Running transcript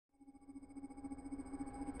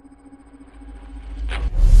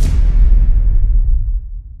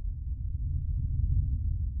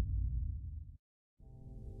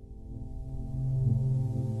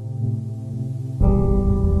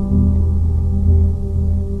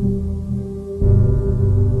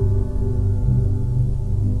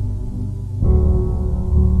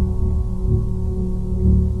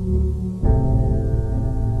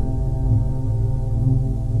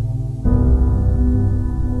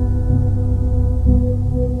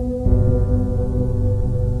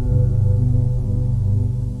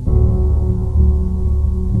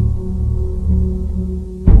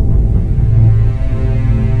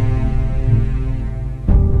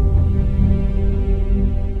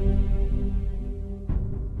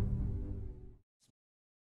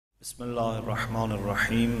Bismillahir Rahmanir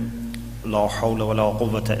Rahim. La hawla wa la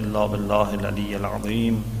quwwata illa billahi al-aliyyil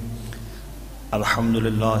azim.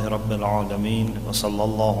 Alhamdulillahi Rabbil Alameen. Wa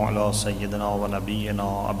sallallahu ala Sayyidina wa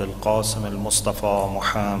Nabiyyina Abil Qasim al-Mustafa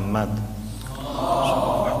Muhammad.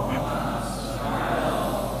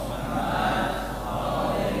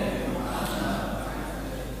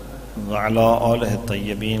 Wa ala alihi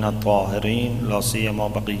at-tayyibin at-tahirin. La siyama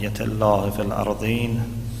baqiyatillahi fil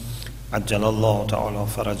ardin. عجل الله تعالى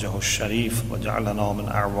فرجه الشريف وجعلنا من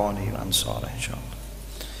أعوانه وأنصاره إن شاء الله.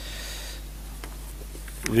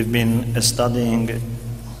 We've been studying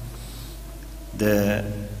the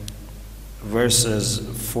verses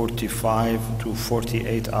 45 to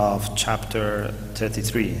 48 of chapter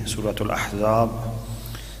 33, Surah Al-Ahzab,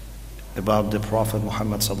 about the Prophet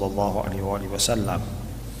Muhammad sallallahu alaihi wasallam.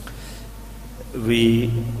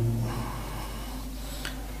 We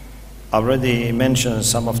already mentioned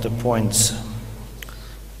some of the points.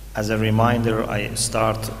 As a reminder, I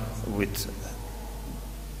start with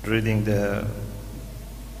reading the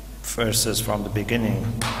verses from the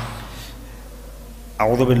beginning.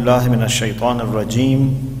 أعوذ بالله من الشيطان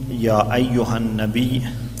الرجيم يا أيها النبي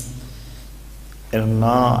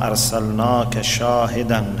إنا أرسلناك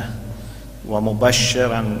شاهدا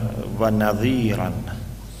ومبشرا ونذيرا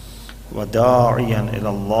وداعيا إلى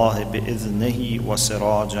الله بإذنه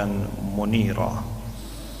وسراجا منيرا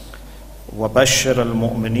وبشر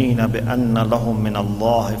المؤمنين بأن لهم من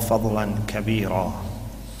الله فضلا كبيرا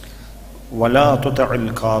ولا تطع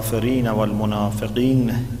الكافرين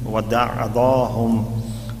والمنافقين ودع أذاهم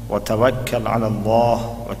وتوكل على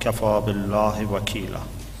الله وكفى بالله وكيلا.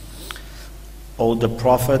 O the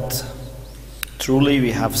Prophet, truly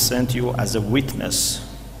we have sent you as a witness,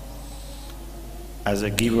 as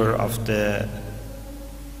a giver of the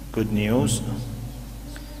good news,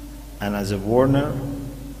 and as a warner,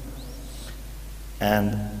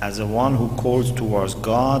 and as a one who calls towards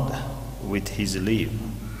God with his leave,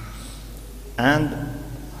 and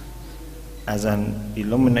as an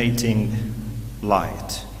illuminating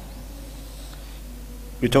light.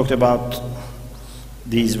 We talked about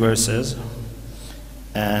these verses,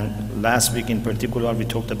 and last week in particular we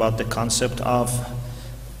talked about the concept of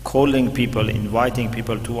calling people, inviting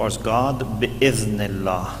people towards God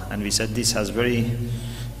bi-idhnillah, and we said this has very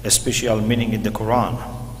special meaning in the Qur'an.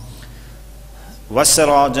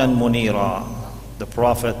 Wasirajan munira, the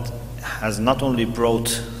Prophet has not only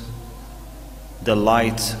brought the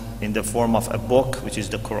light in the form of a book, which is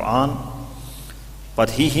the Qur'an, but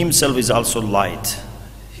he himself is also light.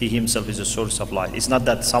 He himself is a source of light. It's not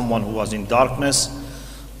that someone who was in darkness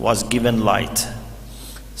was given light,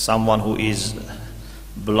 someone who is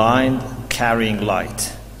blind carrying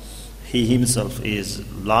light. He himself is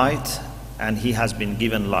light, and he has been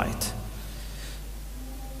given light.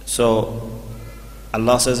 So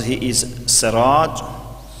Allah says he is Siraj,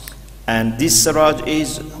 and this Siraj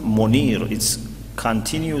is Munir. It's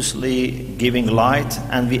continuously giving light,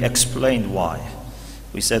 and we explained why.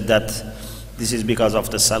 We said that this is because of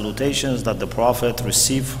the salutations that the Prophet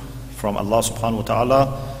received from Allah subhanahu wa ta'ala,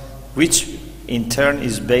 which in turn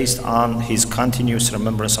is based on his continuous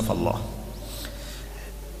remembrance of Allah.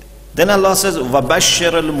 Then Allah says,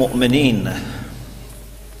 وَبَشِّرَ الْمُؤْمِنِينَ.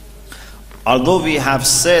 Although we have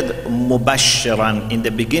said مُبَشِّرًا in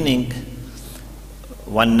the beginning,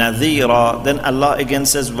 وَالنَّذِيرًا, then Allah again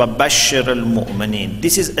says, وَبَشِّرَ الْمُؤْمِنِينَ.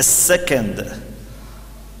 This is a second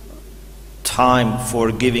time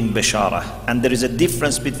for giving bashara, and there is a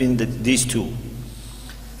difference between these two.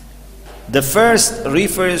 The first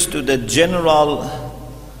refers to the general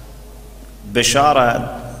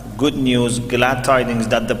bashara, good news, glad tidings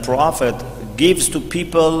that the Prophet gives to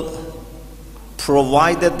people,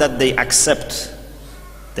 provided that they accept,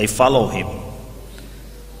 they follow him.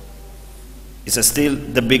 It's still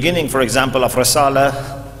the beginning, for example, of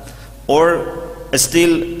Rasalah, or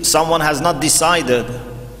still someone has not decided.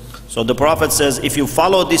 So the Prophet says, if you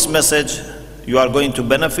follow this message, you are going to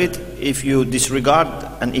benefit. If you disregard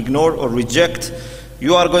and ignore or reject,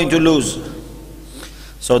 you are going to lose.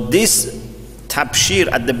 So this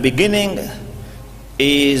tabshir at the beginning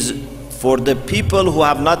is for the people who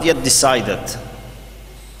have not yet decided.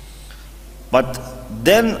 But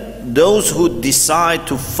then those who decide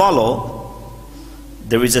to follow,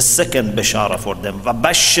 there is a second bashara for them.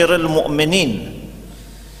 وَبَشِّرِ الْمُؤْمِنِينَ.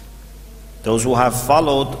 Those who have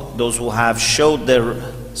followed, those who have showed their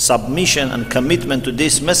submission and commitment to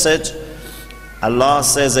this message, Allah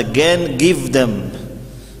says again, give them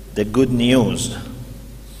the good news.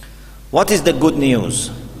 What is the good news?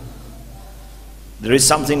 There is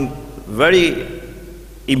something very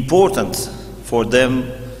important for them,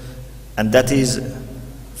 and that is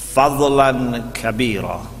fadlan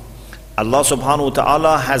kabira. Allah subhanahu wa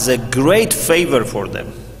ta'ala has a great favor for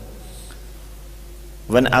them.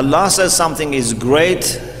 When Allah says something is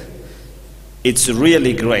great, it's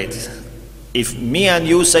really great. If me and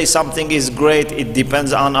you say something is great, it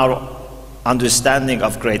depends on our understanding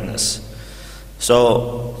of greatness.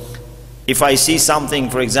 So if I see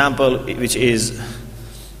something, for example, which is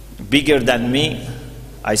bigger than me,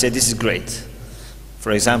 I say this is great.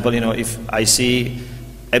 For example, if I see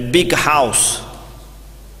a big house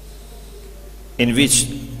in which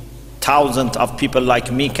thousands of people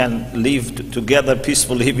like me can live together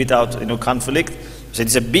peacefully without conflict, so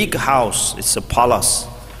it's a big house, it's a palace.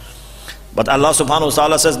 But Allah subhanahu wa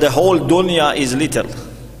ta'ala says the whole dunya is little.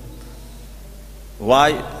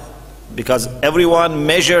 Why? Because everyone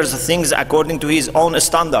measures things according to his own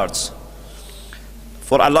standards.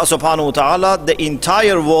 For Allah subhanahu wa ta'ala, the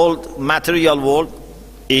entire world, material world,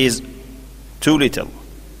 is too little.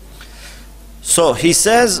 So he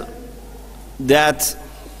says that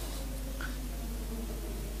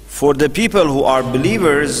for the people who are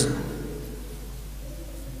believers,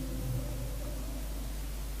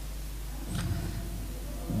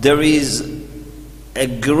 there is a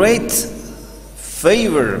great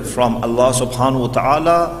favor from Allah subhanahu wa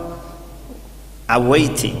ta'ala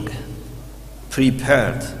awaiting,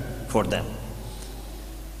 prepared for them.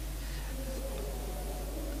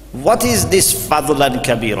 What is this fadlan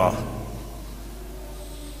kabira?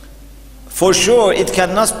 For sure it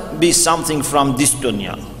cannot be something from this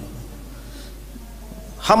dunya.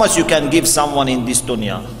 How much you can give someone in this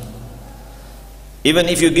dunya? Even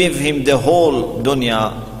if you give him the whole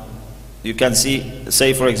dunya, you can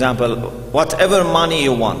say for example, whatever money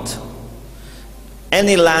you want,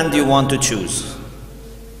 any land you want to choose,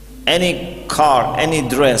 any car, any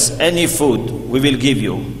dress, any food, we will give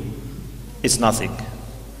you. It's nothing.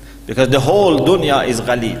 Because the whole dunya is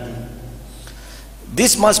ghalil.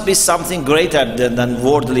 This must be something greater than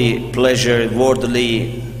worldly pleasure,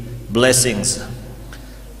 worldly blessings.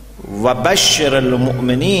 وَبَشِّرَ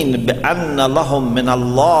الْمُؤْمِنِينَ بِأَنَّ لَهُمْ مِنَ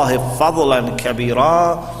اللَّهِ فَضْلًا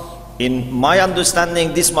كَبِيرًا. In my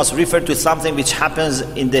understanding, this must refer to something which happens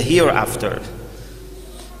in the hereafter.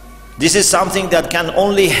 This is something that can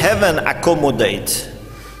only heaven accommodate.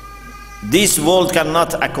 This world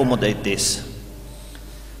cannot accommodate this.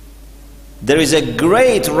 There is a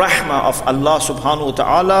great rahmah of Allah subhanahu wa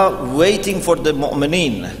ta'ala waiting for the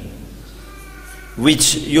mu'mineen,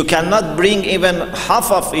 which you cannot bring even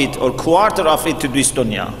half of it or quarter of it to this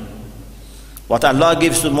dunya. What Allah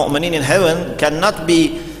gives to mu'mineen in heaven cannot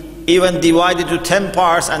be even divided to 10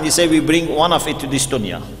 parts and you say we bring one of it to this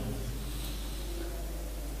dunya.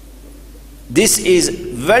 This is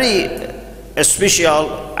very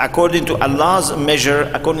special according to Allah's measure,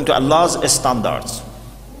 according to Allah's standards.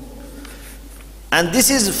 And this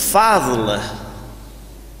is fadl.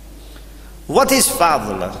 What is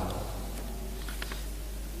fadl?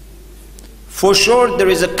 For sure there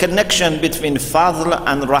is a connection between fadl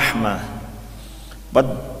and rahmah,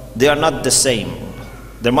 but they are not the same.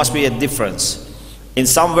 There must be a difference. In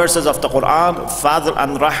some verses of the Qur'an, fadl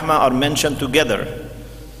and rahmah are mentioned together.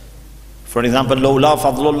 For example, لَوْلَا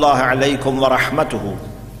فَضْلُ اللَّهِ عَلَيْكُمْ وَرَحْمَتُهُ.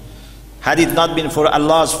 Had it not been for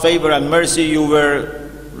Allah's favor and mercy, you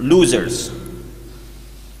were losers.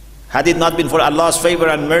 Had it not been for Allah's favor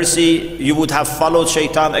and mercy, you would have followed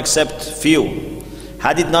shaitan except few.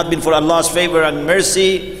 Had it not been for Allah's favor and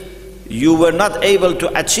mercy, you were not able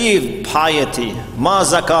to achieve piety. مَا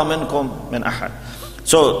زَكَى مِنْكُمْ مِنْ أَحَدٍ.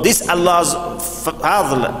 So this Allah's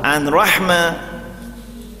fadl and rahmah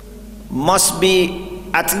must be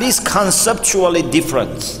at least conceptually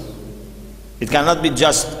different. It cannot be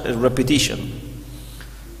just a repetition.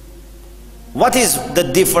 What is the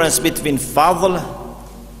difference between fadl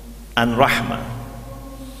and rahmah?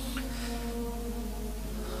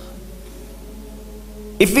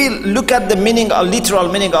 If we look at the meaning, or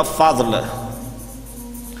literal meaning of fadl,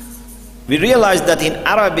 we realize that in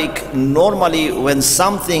Arabic, normally when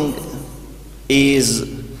something is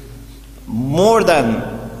more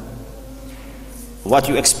than what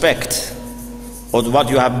you expect or what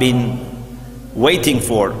you have been waiting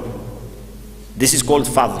for, this is called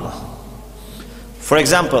fadl. For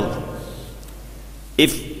example,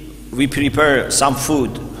 if we prepare some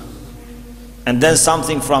food and then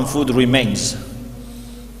something from food remains,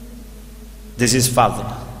 this is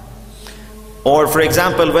fadl. Or for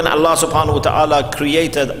example, when Allah subhanahu wa ta'ala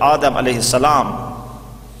created Adam alayhi salam,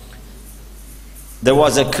 there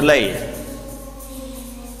was a clay.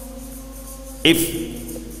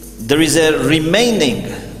 If there is a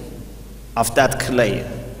remaining of that clay,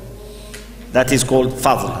 that is called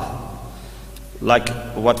fadl. Like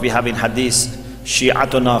what we have in hadith,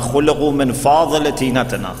 Shi'atuna khuluqu min fadl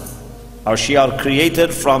tinatana. or she are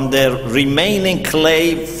created from the remaining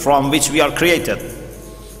clay from which we are created.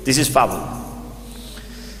 This is fadl.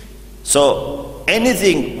 So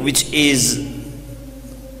anything which is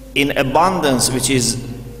in abundance, which is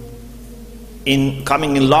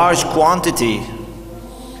coming in large quantity,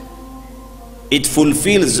 it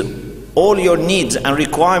fulfills all your needs and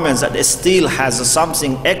requirements, and it still has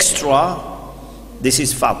something extra. This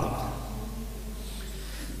is fadl.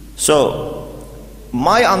 So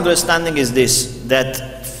my understanding is this, that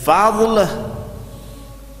fadl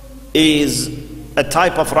is a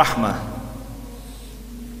type of rahmah,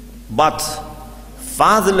 but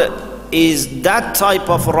fadl is that type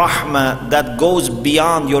of rahmah that goes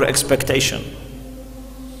beyond your expectation.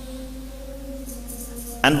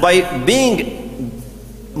 And by being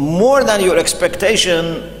more than your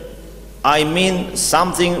expectation, I mean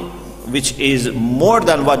something which is more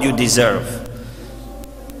than what you deserve.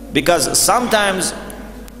 Because sometimes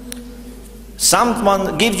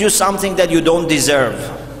someone gives you something that you don't deserve,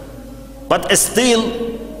 but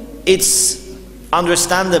still it's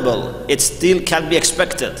understandable, it still can be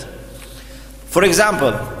expected. For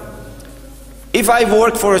example, if I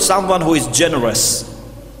work for someone who is generous,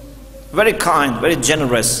 very kind, very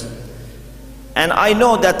generous, and I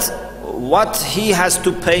know that what he has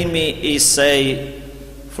to pay me is, say,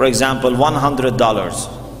 for example,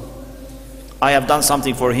 $100. I have done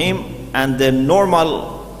something for him, and the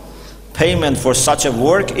normal payment for such a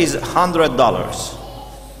work is $100.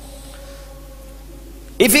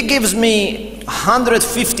 If he gives me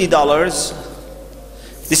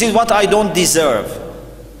 $150, this is what I don't deserve,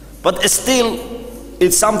 but still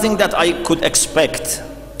it's something that I could expect,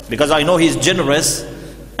 because I know he's generous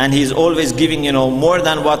and he's always giving, more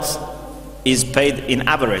than what is paid in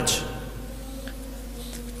average.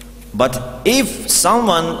 But if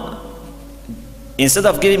someone, instead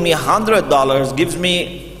of giving me $100, gives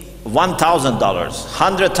me $1,000,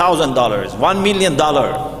 $100,000, $1 million,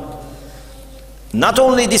 not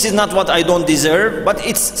only this is not what I don't deserve, but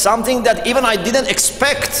it's something that even I didn't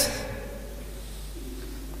expect.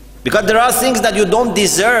 Because there are things that you don't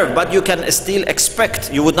deserve, but you can still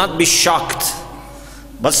expect. You would not be shocked.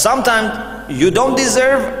 But sometimes you don't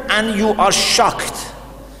deserve and you are shocked.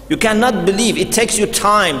 You cannot believe. It takes you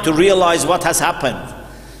time to realize what has happened.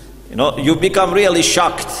 You become really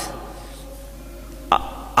shocked.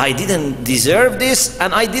 I didn't deserve this,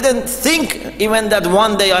 and I didn't think even that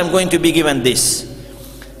one day I'm going to be given this.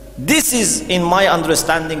 This is, in my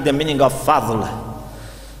understanding, the meaning of fadl.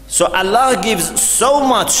 So Allah gives so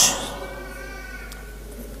much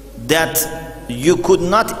that you could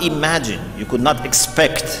not imagine, you could not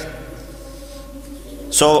expect.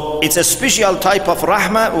 So it's a special type of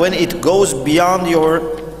rahmah when it goes beyond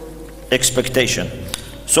your expectation.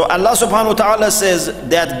 So Allah subhanahu wa ta'ala says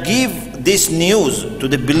that give this news to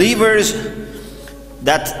the believers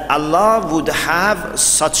that Allah would have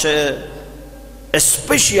such a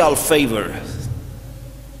special favor.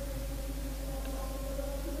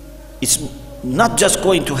 It's not just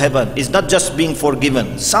going to heaven, it's not just being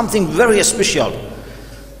forgiven, something very special,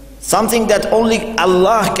 something that only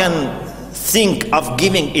Allah can think of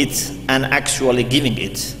giving it and actually giving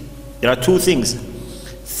it. There are two things: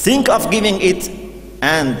 think of giving it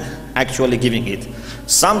and actually giving it.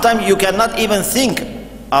 Sometimes you cannot even think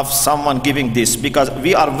of someone giving this, because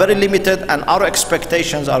we are very limited and our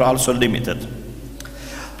expectations are also limited.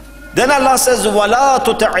 Then Allah says, وَلَا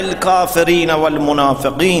تُطِعِ الْكَافِرِينَ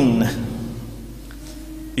وَالْمُنَافِقِينَ.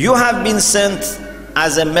 You have been sent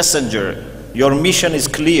as a messenger. Your mission is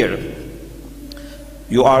clear.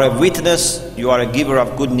 You are a witness, you are a giver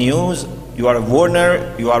of good news, you are a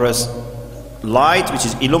warner, you are a light which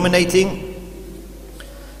is illuminating.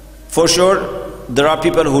 For sure, there are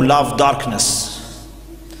people who love darkness.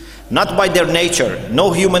 Not by their nature.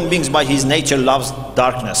 No human beings by his nature loves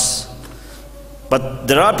darkness. But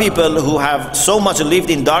there are people who have so much lived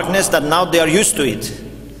in darkness that now they are used to it.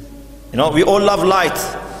 We all love light.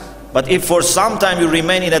 But if for some time you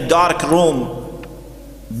remain in a dark room,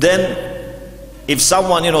 then if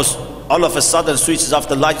someone, all of a sudden switches off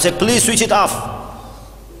the light, you say, please switch it off.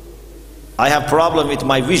 I have problem with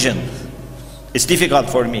my vision. It's difficult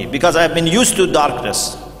for me because I have been used to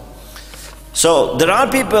darkness. So there are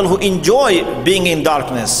people who enjoy being in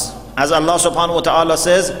darkness. As Allah subhanahu wa ta'ala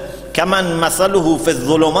says, كَمَنْ مَثَلُهُ فِي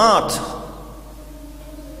الظُّلُمَاتِ.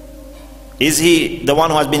 Is he the one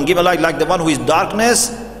who has been given light, like the one who is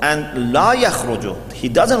darkness and لَا يَخْرُجُ. He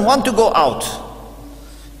doesn't want to go out.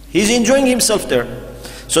 He's enjoying himself there.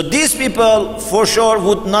 So these people for sure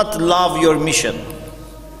would not love your mission.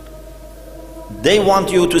 They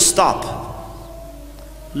want you to stop.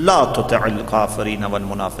 لَا تُطِعِ الْكَافِرِينَ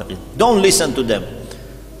وَالْمُنَافِقِينَ. Don't listen to them.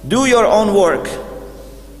 Do your own work.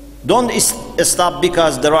 Don't stop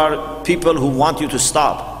because there are people who want you to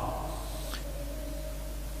stop.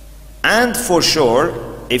 And for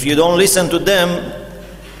sure, if you don't listen to them,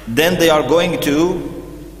 then they are going to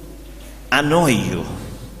annoy you.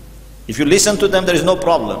 If you listen to them, there is no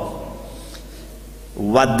problem.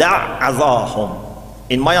 وَدَعْ عَذَاهُمْ.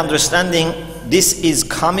 In my understanding, this is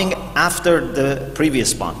coming after the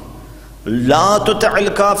previous one. لَا تُطِعِ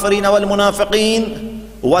الْكَافِرِينَ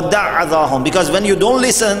وَالْمُنَافِقِينَ وَدَعْ عَذَاهُمْ. Because when you don't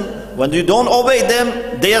listen, when you don't obey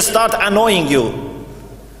them, they start annoying you.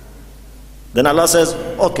 Then Allah says,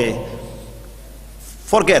 okay,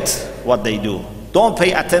 forget what they do. Don't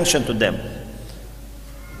pay attention to them.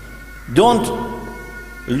 Don't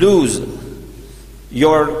lose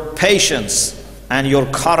your patience and your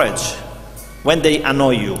courage when they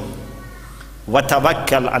annoy you.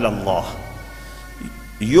 وَتَوَكَّلْ عَلَى اللَّهِ.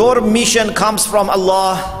 Your mission comes from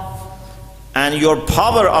Allah, and your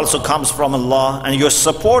power also comes from Allah, and your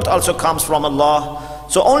support also comes from Allah.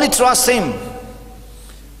 So only trust Him.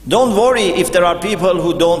 Don't worry if there are people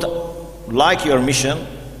who don't like your mission,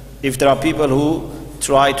 if there are people who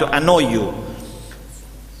try to annoy you.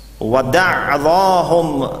 وَدَعْ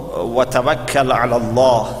عَذَاهُمْ وَتَوَكَّلْ عَلَى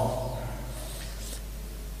اللَّهِ.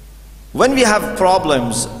 When we have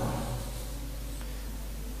problems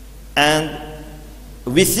and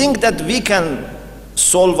we think that we can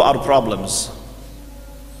solve our problems,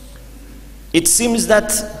 it seems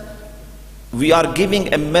that we are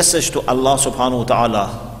giving a message to Allah subhanahu wa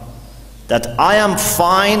ta'ala that I am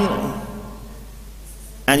fine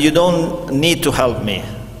and you don't need to help me.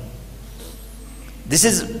 This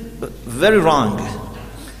is very wrong,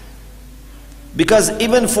 because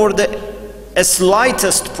even for the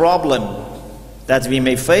slightest problem that we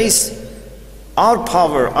may face, our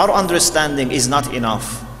power, our understanding is not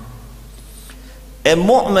enough. A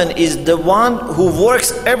mu'min is the one who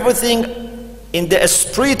works everything in the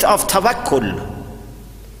spirit of tawakkul.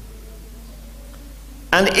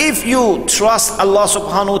 And if you trust Allah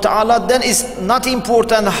subhanahu wa ta'ala, then it's not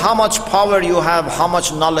important how much power you have, how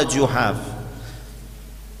much knowledge you have,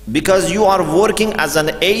 because you are working as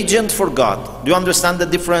an agent for God. Do you understand the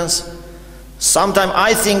difference? Sometimes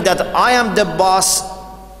I think that I am the boss,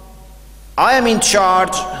 I am in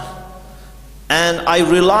charge, and I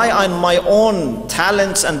rely on my own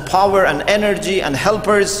talents and power and energy and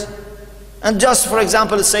helpers, and just, for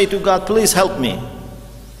example, say to God, please help me.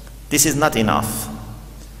 This is not enough.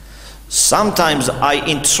 Sometimes I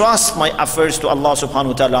entrust my affairs to Allah subhanahu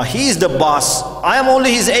wa ta'ala. He is the boss, I am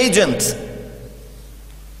only His agent.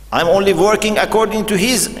 I am only working according to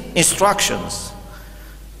His instructions.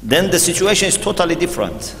 Then the situation is totally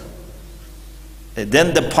different.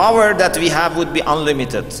 Then the power that we have would be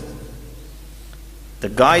unlimited. The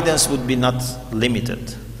guidance would be not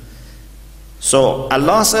limited. So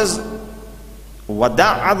Allah says, وَدَعْ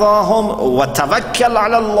عَذَاهُمْ وَتَوَكَّلْ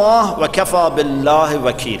عَلَى اللَّهِ وَكَفَى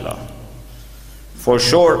بِاللَّهِ وَكِيلًا. For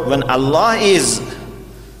sure, when Allah is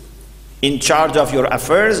in charge of your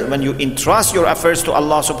affairs, when you entrust your affairs to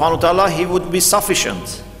Allah subhanahu wa ta'ala, He would be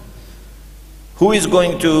sufficient. Who is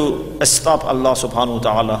going to stop Allah subhanahu wa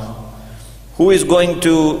ta'ala? Who is going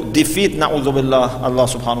to defeat, na'udhu billah, Allah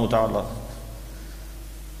subhanahu wa ta'ala?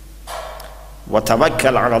 وَتَوَكَّلْ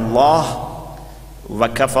عَلَى اللَّهِ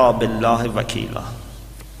وَكَفَى بِاللَّهِ وَكِيلًا.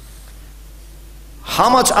 How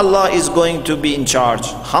much Allah is going to be in charge,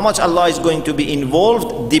 how much Allah is going to be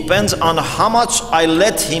involved, depends on how much I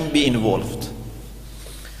let Him be involved.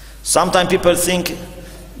 Sometimes people think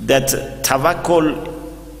that tawakkul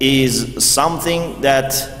is something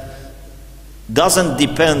that doesn't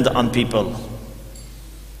depend on people.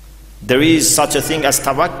 There is such a thing as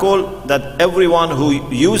tawakkul, that everyone who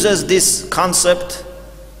uses this concept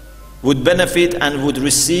would benefit and would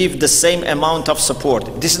receive the same amount of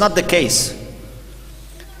support. This is not the case.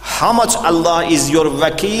 How much Allah is your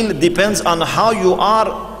wakil depends on how you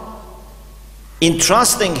are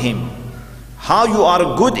entrusting Him, how you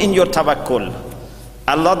are good in your tawakkul.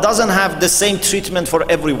 Allah doesn't have the same treatment for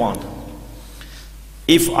everyone.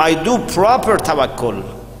 If I do proper tawakkul,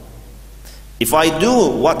 if I do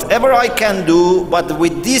whatever I can do, but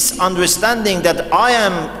with this understanding that I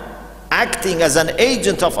am acting as an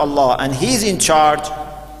agent of Allah and He is in charge,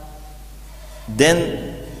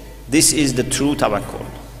 then this is the true tawakkul.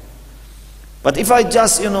 But if I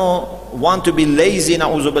just, want to be lazy,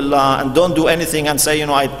 na'udhu billah, and don't do anything and say,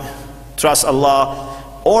 I trust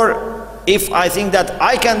Allah, or if I think that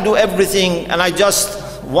I can do everything and I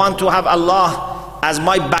just want to have Allah as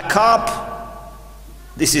my backup,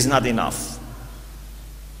 this is not enough.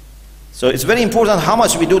 So it's very important how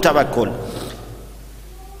much we do tawakkul.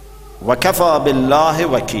 وَكَفَى بِاللَّهِ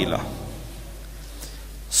وَكِيلًا.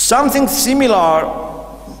 Something similar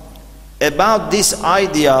about this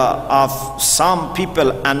idea of some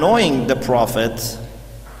people annoying the Prophet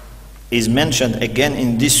is mentioned again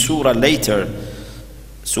in this surah later,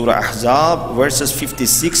 Surah Ahzab, verses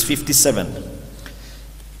 56-57.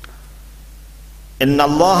 إن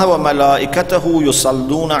الله وملائكته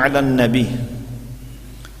يصلون على النبي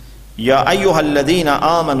يا أيها الذين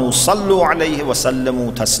آمنوا صلوا عليه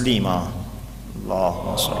وسلموا تسليما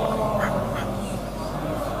اللهم صل على محمد.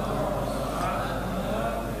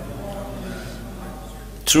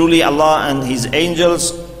 Truly Allah and His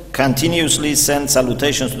angels continuously send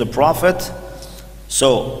salutations to the Prophet.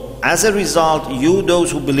 So as a result, you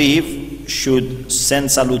those who believe should send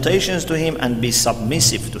salutations to him and be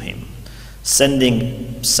submissive to him.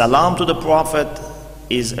 Sending salam to the Prophet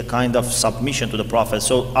is a kind of submission to the Prophet.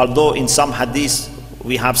 So although in some hadith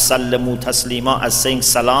we have sallamu taslima as saying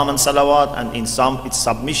salam and salawat, and in some it's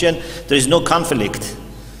submission, there is no conflict.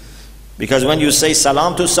 Because when you say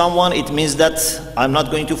salam to someone, it means that I'm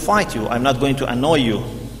not going to fight you, I'm not going to annoy you.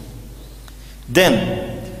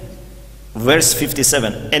 Then verse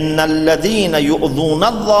 57, إِنَّ الَّذِينَ يُؤْذُونَ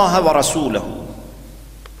اللَّهَ وَرَسُولَهُ,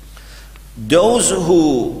 those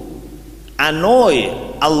who annoy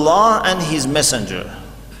Allah and His Messenger,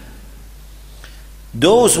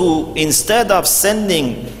 those who instead of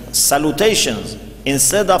sending salutations,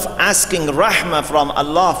 instead of asking rahmah from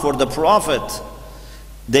Allah for the Prophet,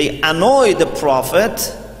 they annoy the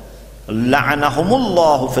Prophet, لَعَنَهُمُ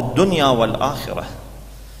اللَّهُ فِي الدُّنْيَا وَالْآخِرَةِ,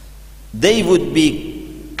 they would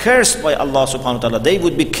be cursed by Allah subhanahu wa ta'ala, they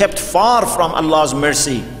would be kept far from Allah's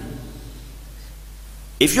mercy.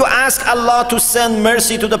 If you ask Allah to send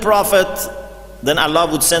mercy to the Prophet, then Allah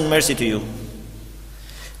would send mercy to you.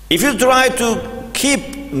 If you try to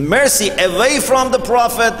keep mercy away from the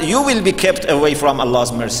Prophet, you will be kept away from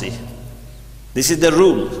Allah's mercy. This is the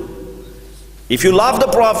rule. If you love the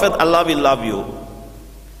Prophet, Allah will love you.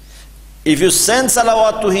 If you send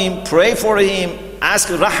salawat to him, pray for him, ask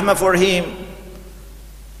rahmah for him,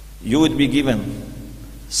 you would be given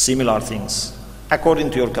similar things,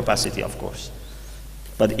 according to your capacity, of course.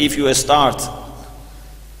 But if you start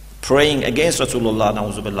praying against Rasulullah,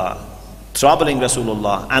 na'uzubillah, troubling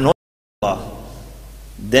Rasulullah, annoying Allah,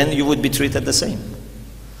 then you would be treated the same.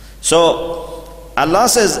 So Allah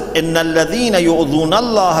says, إِنَّ الَّذِينَ يُؤْذُونَ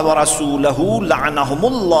اللَّهَ وَرَسُولَهُ لَعَنَهُمُ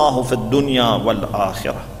اللَّهُ فِي الدُّنْيَا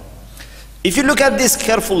وَالْآخِرَةِ. If you look at this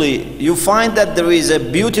carefully, you find that there is a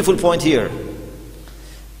beautiful point here.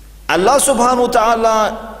 Allah subhanahu wa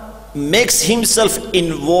ta'ala makes himself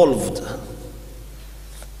involved.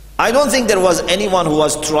 I don't think there was anyone who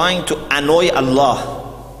was trying to annoy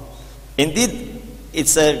Allah. Indeed,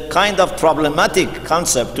 it's a kind of problematic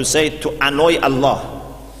concept to say to annoy Allah.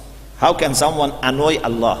 How can someone annoy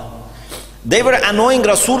Allah? They were annoying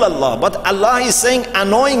Rasulullah, but Allah is saying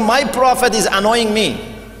annoying my Prophet is annoying me.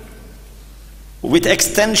 With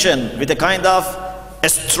extension, with a kind of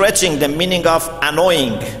stretching the meaning of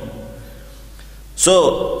annoying.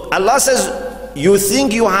 So Allah says, you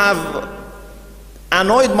think you have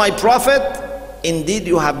annoyed my Prophet? Indeed,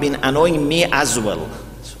 you have been annoying me as well.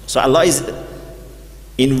 So Allah is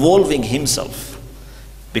involving himself.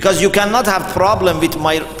 Because you cannot have problem with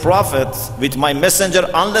my Prophet, with my messenger,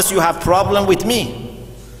 unless you have problem with me.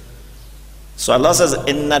 So Allah says,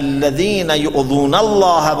 إِنَّ الَّذِينَ يُؤْذُونَ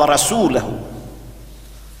اللَّهَ وَرَسُولَهُ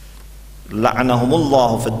لَعَنَهُمُ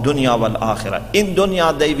اللَّهُ فِي الدُّنْيَا وَالْآخِرَةِ. In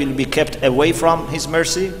dunya they will be kept away from His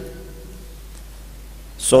mercy,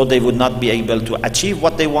 so they would not be able to achieve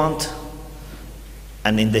what they want,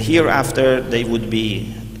 and in the hereafter they would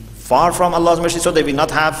be far from Allah's mercy, so they will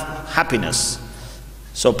not have happiness.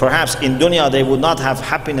 So perhaps in dunya they would not have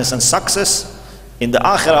happiness and success, in the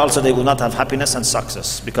akhirah also they would not have happiness and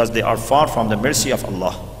success, because they are far from the mercy of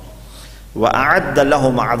Allah. وَأَعَدَّ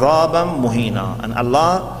لَهُمْ عَذَابًا مُهِينًا. And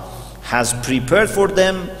Allah has prepared for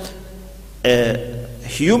them a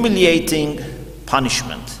humiliating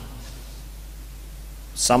punishment,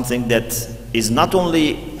 something that is not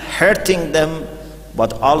only hurting them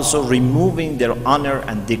but also removing their honor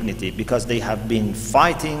and dignity, because they have been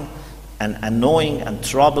fighting and annoying and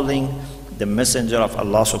troubling the messenger of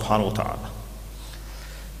Allah subhanahu wa ta'ala.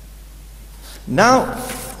 Now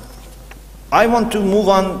I want to move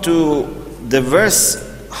on to the verse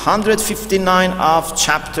 159 of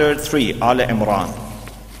chapter 3, Al Imran.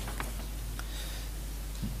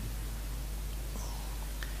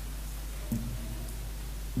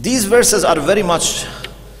 These verses are very much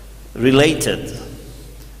related,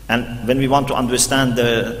 and when we want to understand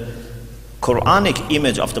the Quranic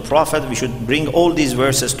image of the Prophet, we should bring all these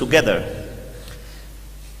verses together.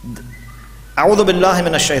 A'udhu billahi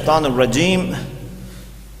minash shaitanir rajim.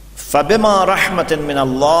 فَبِمَا رَحْمَةٍ مِّنَ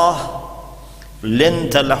اللَّهِ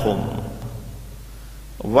لِنْتَ لَهُمْ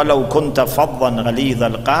وَلَوْ كُنْتَ فَضًّا غَلِيظَ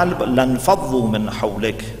الْقَلْبِ لَانْفَضُّوا مِنْ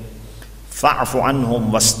حَوْلِكَ فَاعْفُ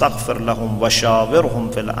عَنْهُمْ وَاسْتَغْفِرْ لَهُمْ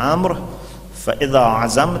وَشَاوِرْهُمْ فِي الْأَمْرِ فَإِذَا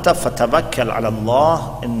عَزَمْتَ فَتَوَكَّلْ عَلَى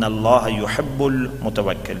اللَّهِ إِنَّ اللَّهَ يُحِبُّ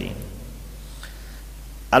الْمُتَوَكِّلِينَ.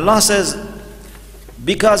 Allah says,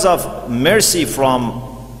 because of mercy from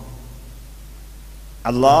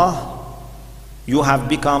Allah, you have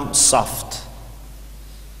become soft.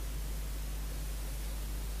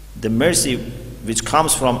 The mercy which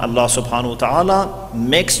comes from Allah subhanahu wa ta'ala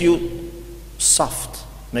makes you soft,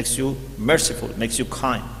 makes you merciful, makes you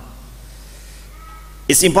kind.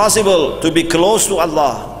 It's impossible to be close to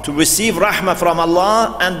Allah, to receive rahmah from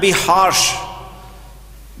Allah and be harsh,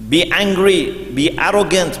 be angry, be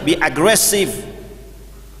arrogant, be aggressive.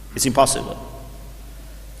 It's impossible.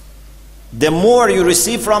 The more you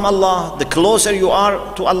receive from Allah, the closer you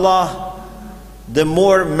are to Allah, the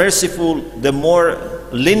more merciful, the more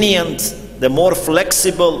lenient, the more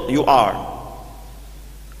flexible you are.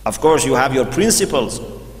 Of course, you have your principles,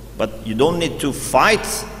 but you don't need to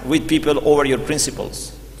fight with people over your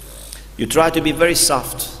principles. You try to be very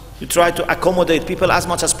soft. You try to accommodate people as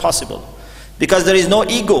much as possible, because there is no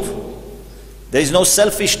ego, there is no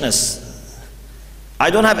selfishness. I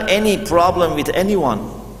don't have any problem with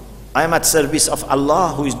anyone. I am at service of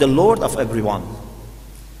Allah, who is the Lord of everyone.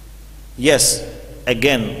 Yes,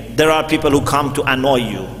 again, there are people who come to annoy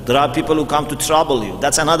you. There are people who come to trouble you.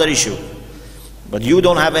 That's another issue. But you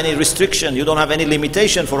don't have any restriction, you don't have any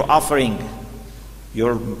limitation for offering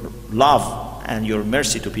your love and your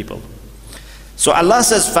mercy to people. So Allah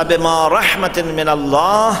says, فَبِمَا رَحْمَةٍ مِّنَ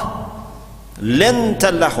اللَّهِ لِنْتَ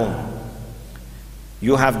لَهُمْ.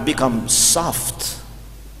 You have become soft.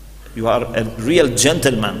 You are a real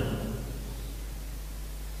gentleman.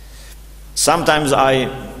 Sometimes I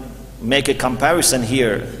make a comparison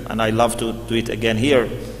here, and I love to do it again here.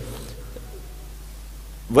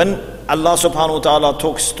 When Allah subhanahu wa ta'ala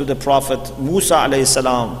talks to the Prophet Musa alayhi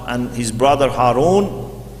salam and his brother Harun,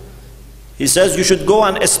 he says, you should go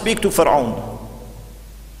and speak to Fir'aun.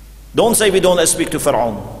 Don't say we don't speak to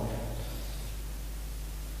Fir'aun.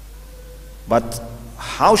 But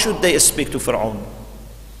how should they speak to Fir'aun?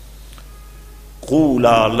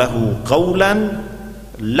 قُولَا لَهُ قَوْلًا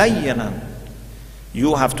لَيَّنًا.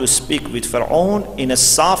 You have to speak with Fir'aun in a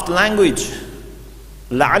soft language.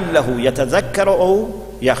 لَعَلَّهُ يَتَذَكَّرُ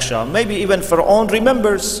أَوْ يَخْشَى. Maybe even Fir'aun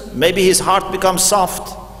remembers. Maybe his heart becomes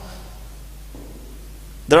soft.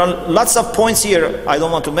 There are lots of points here I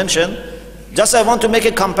don't want to mention. Just I want to make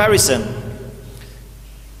a comparison.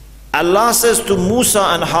 Allah says to Musa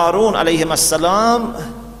and Harun alayhim as-salam,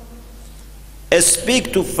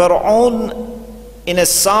 speak to Fir'aun in a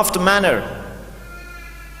soft manner.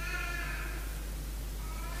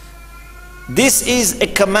 This is a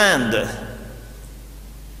command,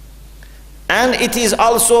 and it is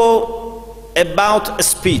also about a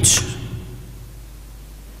speech.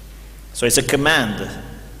 So it's a command,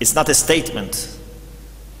 it's not a statement.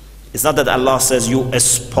 It's not that Allah says you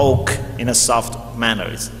spoke in a soft manner.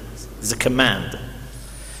 It's a command,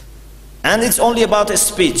 and it's only about a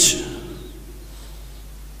speech.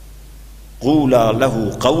 قُولَا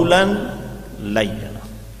لَهُ قَوْلًا لَيَّنًا.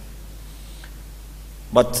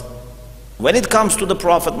 But when it comes to the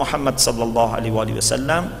Prophet Muhammad sallallahu alaihi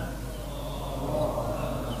wasallam,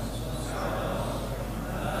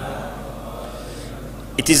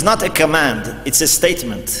 it is not a command, it's a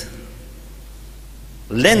statement.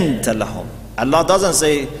 لَنْتَ لَهُمْ. Allah doesn't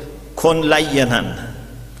say كُنْ لَيَّنًا.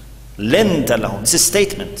 لَنْتَ لَهُمْ. It's a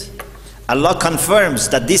statement. Allah confirms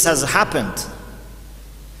that this has happened,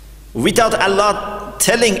 without Allah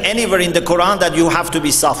telling anywhere in the Quran that you have to be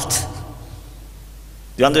soft.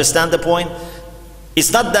 Do you understand the point?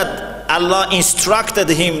 It's not that Allah instructed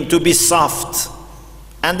him to be soft,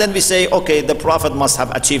 and then we say, okay, the Prophet must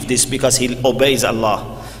have achieved this because he obeys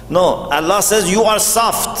Allah. No, Allah says you are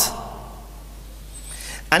soft.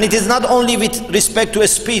 And it is not only with respect to a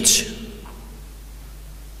speech.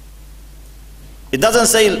 It doesn't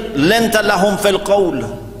say لَنْتَ لَهُمْ فِي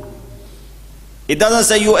الْقَوْلِ. It doesn't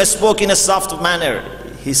say you spoke in a soft manner.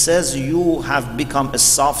 He says you have become a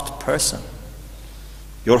soft person.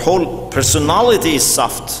 Your whole personality is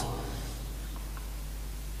soft.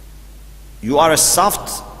 You are a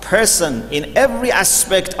soft person in every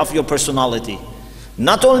aspect of your personality.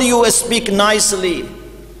 Not only you speak nicely,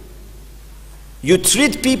 you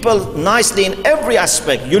treat people nicely in every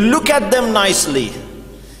aspect. You look at them nicely.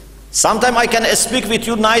 Sometimes I can speak with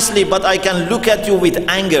you nicely, but I can look at you with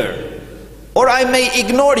anger, or I may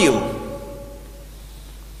ignore you.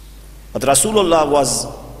 But Rasulullah was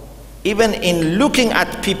even in looking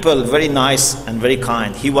at people very nice and very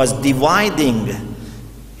kind, he was dividing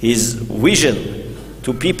his vision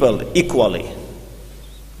to people equally,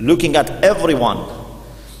 looking at everyone.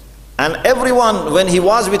 And everyone, when he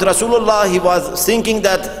was with Rasulullah, he was thinking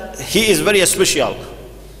that he is very special.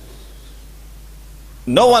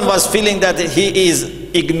 No one was feeling that he is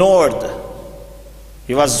ignored.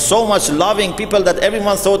 He was so much loving people that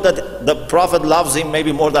everyone thought that the Prophet loves him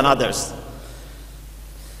maybe more than others.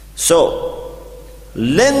 So,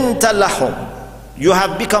 lenta lahum, you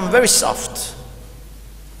have become very soft.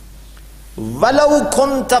 Walau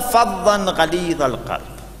kunta faddan ghalidh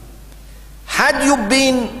al-qalb, had you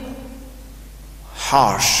been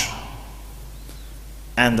harsh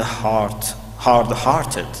and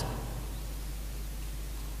hard-hearted,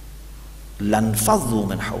 lanfaddu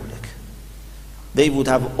min hawlik, they would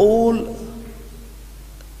have all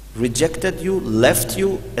rejected you, left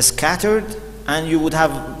you, scattered, and you would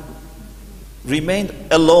have remained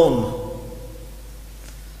alone.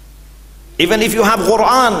 Even if you have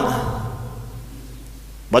Qur'an,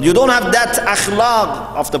 but you don't have that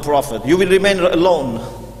akhlaq of the Prophet, you will remain alone.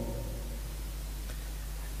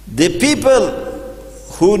 The people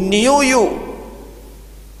who knew you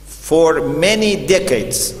for many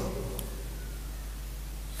decades,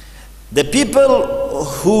 the people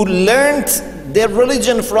who learned their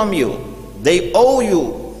religion from you, they owe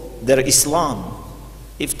you their Islam.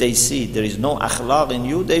 If they see there is no akhlaq in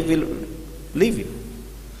you, they will leave you.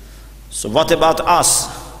 So what about us?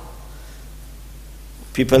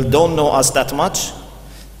 People don't know us that much,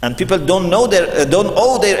 and people don't owe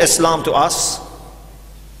their Islam to us.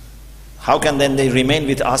 How can then they remain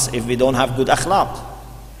with us if we don't have good akhlaq?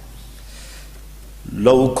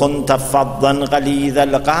 لو كنت فظا غليظ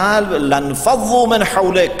القلب لانفضوا من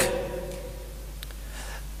حولك.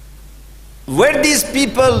 Were these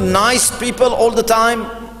people nice people all the time?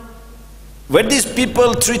 Were these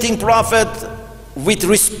people treating Prophet with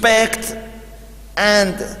respect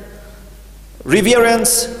and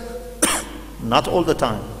reverence? Not all the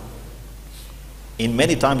time. In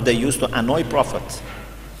many times they used to annoy Prophet.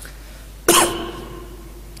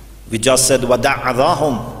 We just said وَدَعْ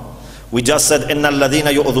عَذَاهُمْ. We just said إِنَّ الَّذِينَ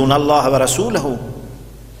يُؤْذُونَ اللَّهَ وَرَسُولَهُ.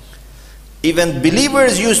 Even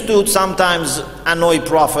believers used to sometimes annoy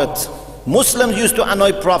Prophet. Muslims used to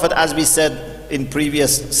annoy Prophet, as we said in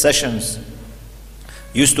previous sessions.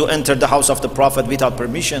 Used to enter the house of the Prophet without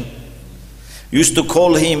permission. Used to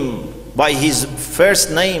call him by his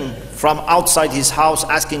first name from outside his house,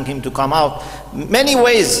 asking him to come out. Many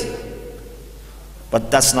ways.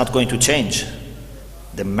 But that's not going to change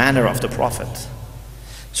the manner of the Prophet.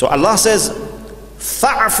 So Allah says,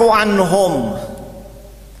 فَاعْفُ عَنْهُمْ.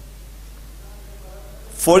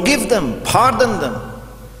 Forgive them, pardon them.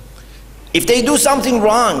 If they do something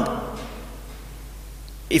wrong,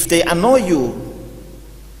 if they annoy you,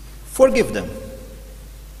 forgive them.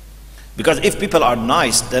 Because if people are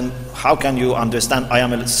nice, then how can you understand I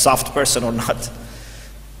am a soft person or not?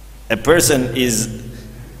 A person is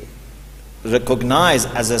recognized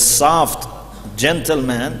as a soft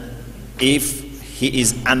gentleman if he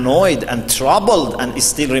is annoyed and troubled and it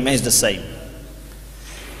still remains the same.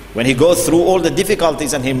 When he goes through all the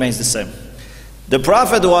difficulties and he remains the same. The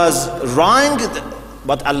Prophet was wronged,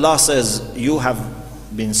 but Allah says, you have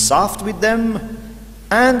been soft with them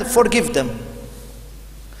and forgive them.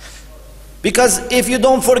 Because if you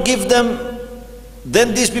don't forgive them,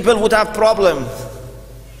 then these people would have problem.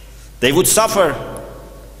 They would suffer.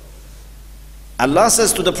 Allah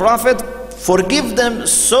says to the Prophet, forgive them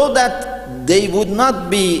so that they would not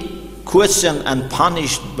be questioned and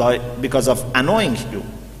punished because of annoying you.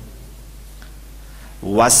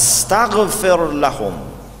 وَاسْتَغْفِرْ لَهُمْ.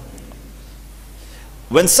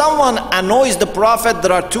 When someone annoys the Prophet,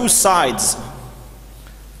 there are two sides.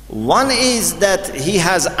 One is that he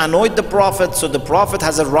has annoyed the Prophet, so the Prophet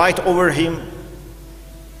has a right over him,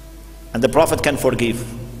 and the Prophet can forgive.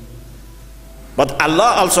 But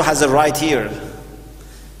Allah also has a right here.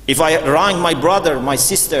 If I wrong my brother, my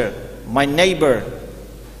sister, my neighbor,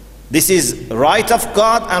 this is right of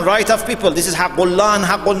God and right of people. This is haqqullah and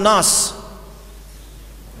haqqul nas.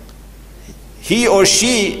 He or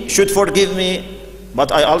she should forgive me,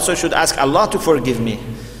 but I also should ask Allah to forgive me.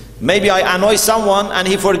 Maybe I annoy someone and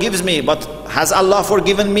he forgives me, but has Allah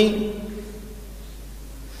forgiven me?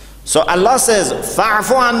 So Allah says,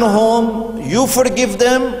 fa'fu anhum, you forgive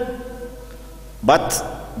them, but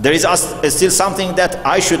there is still something that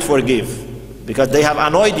I should forgive, because they have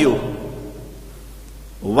annoyed you.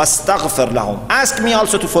 Wastaghfir lahum. Ask me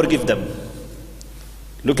also to forgive them.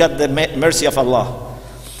 Look at the mercy of Allah.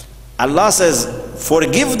 Allah says,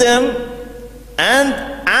 forgive them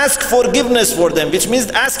and ask forgiveness for them, which means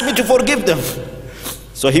ask me to forgive them.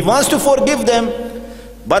 So he wants to forgive them,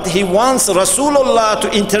 but he wants Rasulullah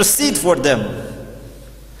to intercede for them,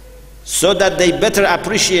 so that they better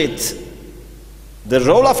appreciate the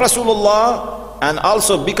role of Rasulullah, and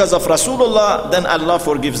also because of Rasulullah, then Allah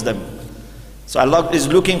forgives them. So Allah is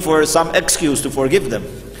looking for some excuse to forgive them.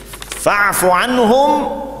 فَاعْفُ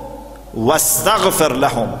عَنْهُمْ وَاسْتَغْفِرْ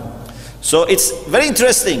لَهُمْ. So it's very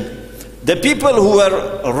interesting. The people who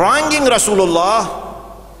were wronging Rasulullah,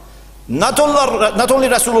 not only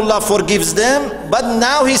Rasulullah forgives them, but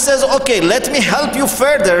now he says, okay, let me help you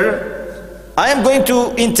further. I am going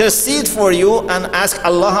to intercede for you and ask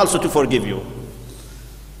Allah also to forgive you.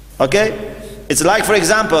 Okay? It's like, for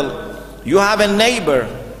example, you have a neighbor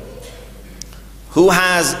who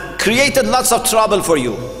has created lots of trouble for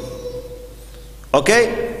you.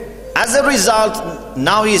 Okay? As a result,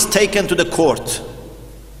 now he is taken to the court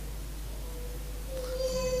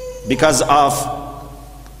because of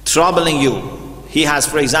troubling you. He has,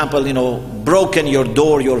 for example, broken your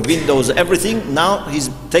door, your windows, everything. Now he's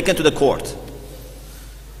taken to the court.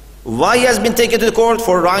 Why he has been taken to the court?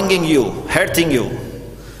 For wronging you, hurting you.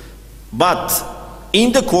 But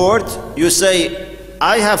in the court, you say,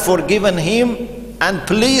 I have forgiven him and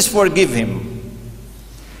please forgive him.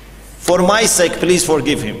 For my sake, please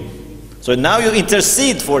forgive him. So now you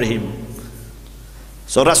intercede for him.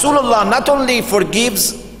 So Rasulullah not only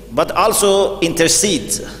forgives, but also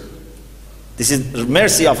intercedes. This is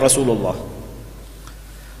mercy of Rasulullah.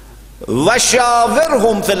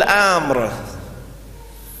 وَشَاوِرْهُمْ فِي الْأَمْرِ.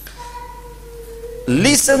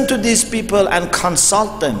 Listen to these people and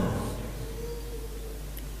consult them.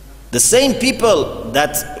 The same people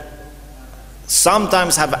that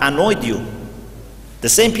sometimes have annoyed you, the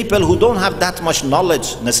same people who don't have that much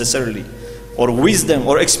knowledge necessarily, or wisdom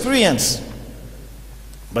or experience,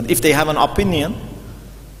 but if they have an opinion,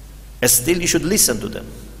 still you should listen to them.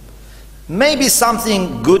 Maybe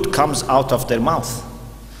something good comes out of their mouth.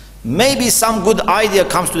 Maybe some good idea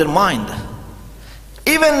comes to their mind.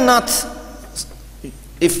 Even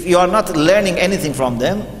if you are not learning anything from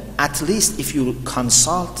them, at least if you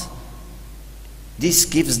consult, this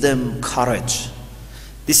gives them courage.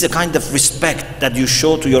 This is a kind of respect that you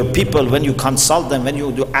show to your people when you consult them, when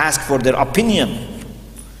you ask for their opinion.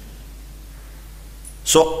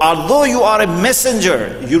 So although you are a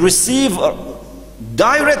messenger, you receive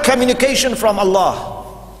direct communication from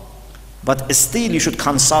Allah, but still you should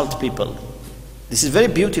consult people. This is very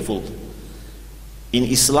beautiful. In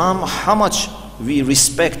Islam, how much we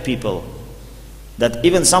respect people, that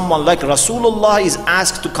even someone like Rasulullah is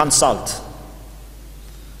asked to consult.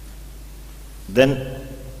 Then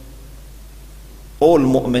all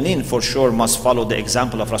mu'mineen for sure must follow the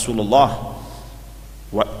example of Rasulullah.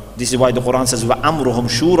 This is why the Qur'an says, وَأَمْرُهُمْ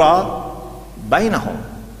شُورَى بَيْنَهُمْ.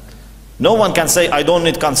 No one can say, I don't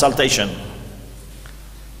need consultation.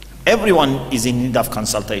 Everyone is in need of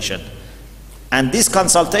consultation. And this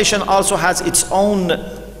consultation also has its own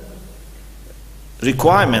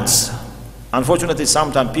requirements. Unfortunately,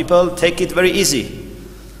 sometimes people take it very easy.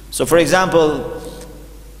 So for example,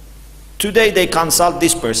 today they consult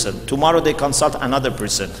this person, tomorrow they consult another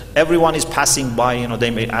person. Everyone is passing by,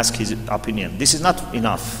 they may ask his opinion. This is not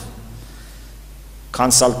enough.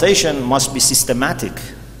 Consultation must be systematic.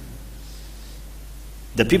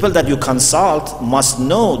 The people that you consult must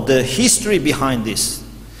know the history behind this.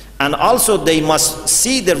 And also they must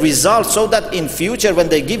see the results, so that in future when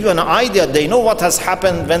they give you an idea, they know what has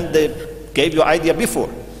happened when they gave you idea before.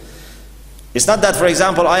 It's not that, for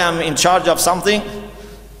example, I am in charge of something,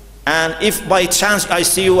 and if by chance I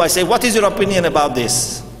see you, I say, what is your opinion about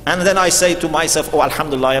this? And then I say to myself, oh,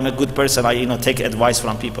 alhamdulillah, I am a good person, I take advice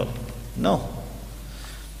from people. No.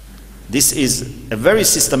 This is a very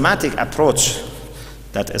systematic approach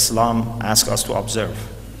that Islam asks us to observe.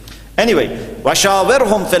 Anyway,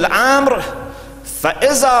 وَشَاوِرْهُمْ فِي الْأَمْرِ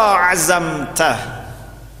فَإِذَا عَزَمْتَ.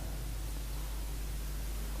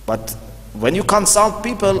 But when you consult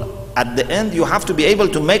people, at the end you have to be able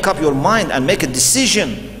to make up your mind and make a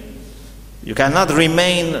decision. You cannot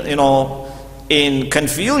remain, in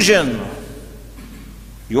confusion.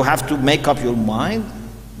 You have to make up your mind,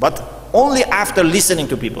 but only after listening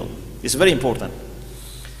to people. It's very important.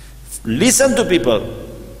 Listen to people,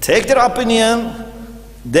 take their opinion,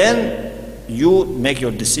 then you make your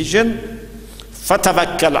decision.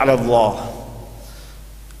 فَتَوَكَّلْ عَلَى اللَّهِ.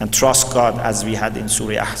 And trust God, as we had in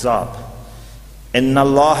Surah Ahzab. إِنَّ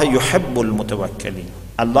اللَّهَ يُحِبُّ الْمُتَوَكِّلِينَ.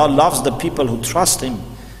 Allah loves the people who trust Him.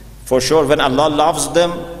 For sure, when Allah loves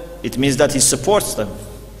them, it means that He supports them,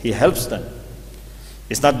 He helps them.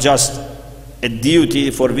 It's not just a duty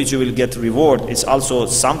for which you will get reward, it's also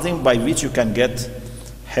something by which you can get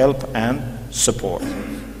help and support.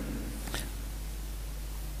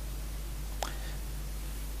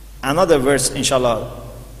 Another verse, inshallah,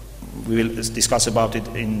 we will discuss about it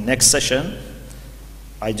in next session.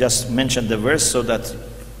 I just mentioned the verse so that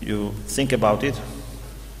you think about it.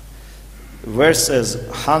 Verses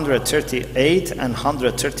 138 and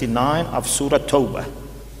 139 of Surah Tawbah.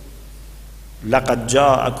 لَقَدْ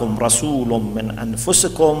جَاءَكُمْ رَسُولٌ مِّنْ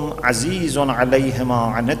أَنفُسِكُمْ عَزِيزٌ عَلَيْهِ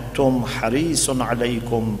مَا عَنِتُّمْ حَرِيصٌ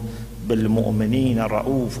عَلَيْكُمْ بِالْمُؤْمِنِينَ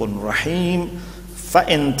رَءُوفٌ رَحِيمٌ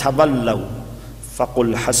فَإِن تَوَلَّوْا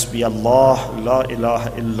فَقُلْ حَسْبِيَ اللَّهُ لَا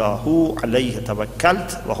إِلَهَ إِلَّا هُوَ عَلَيْهِ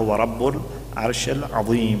تَوَكَّلْتُ وَهُوَ رَبُّ الْعَرْشِ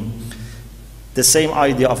الْعَظِيمِ. The same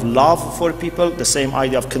idea of love for people, the same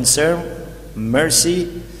idea of concern,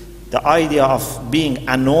 mercy, the idea of being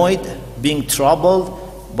annoyed, being troubled,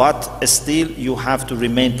 but still you have to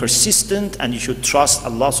remain persistent and you should trust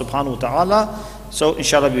Allah subhanahu wa ta'ala. So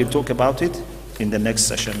inshallah we will talk about it in the next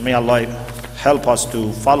session. May Allah help us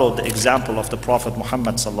to follow the example of the Prophet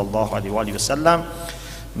Muhammad sallallahu alaihi wasallam.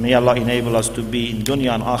 May Allah enable us to be in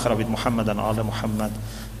dunya and akhirah with Muhammad and ala Muhammad.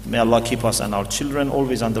 May Allah keep us and our children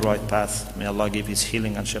always on the right path. May Allah give His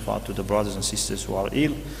healing and shafaat to the brothers and sisters who are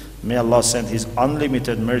ill. May Allah send His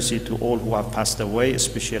unlimited mercy to all who have passed away,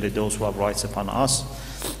 especially those who have rights upon us.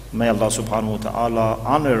 May Allah subhanahu wa ta'ala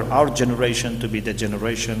honor our generation to be the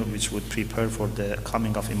generation which would prepare for the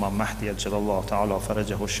coming of Imam Mahdi al-Jalallah ta'ala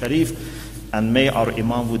farajahu sharif. And may our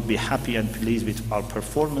Imam would be happy and pleased with our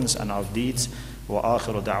performance and our deeds. Wa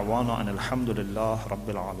akhiru da'wana and alhamdulillah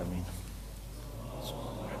rabbil alameen.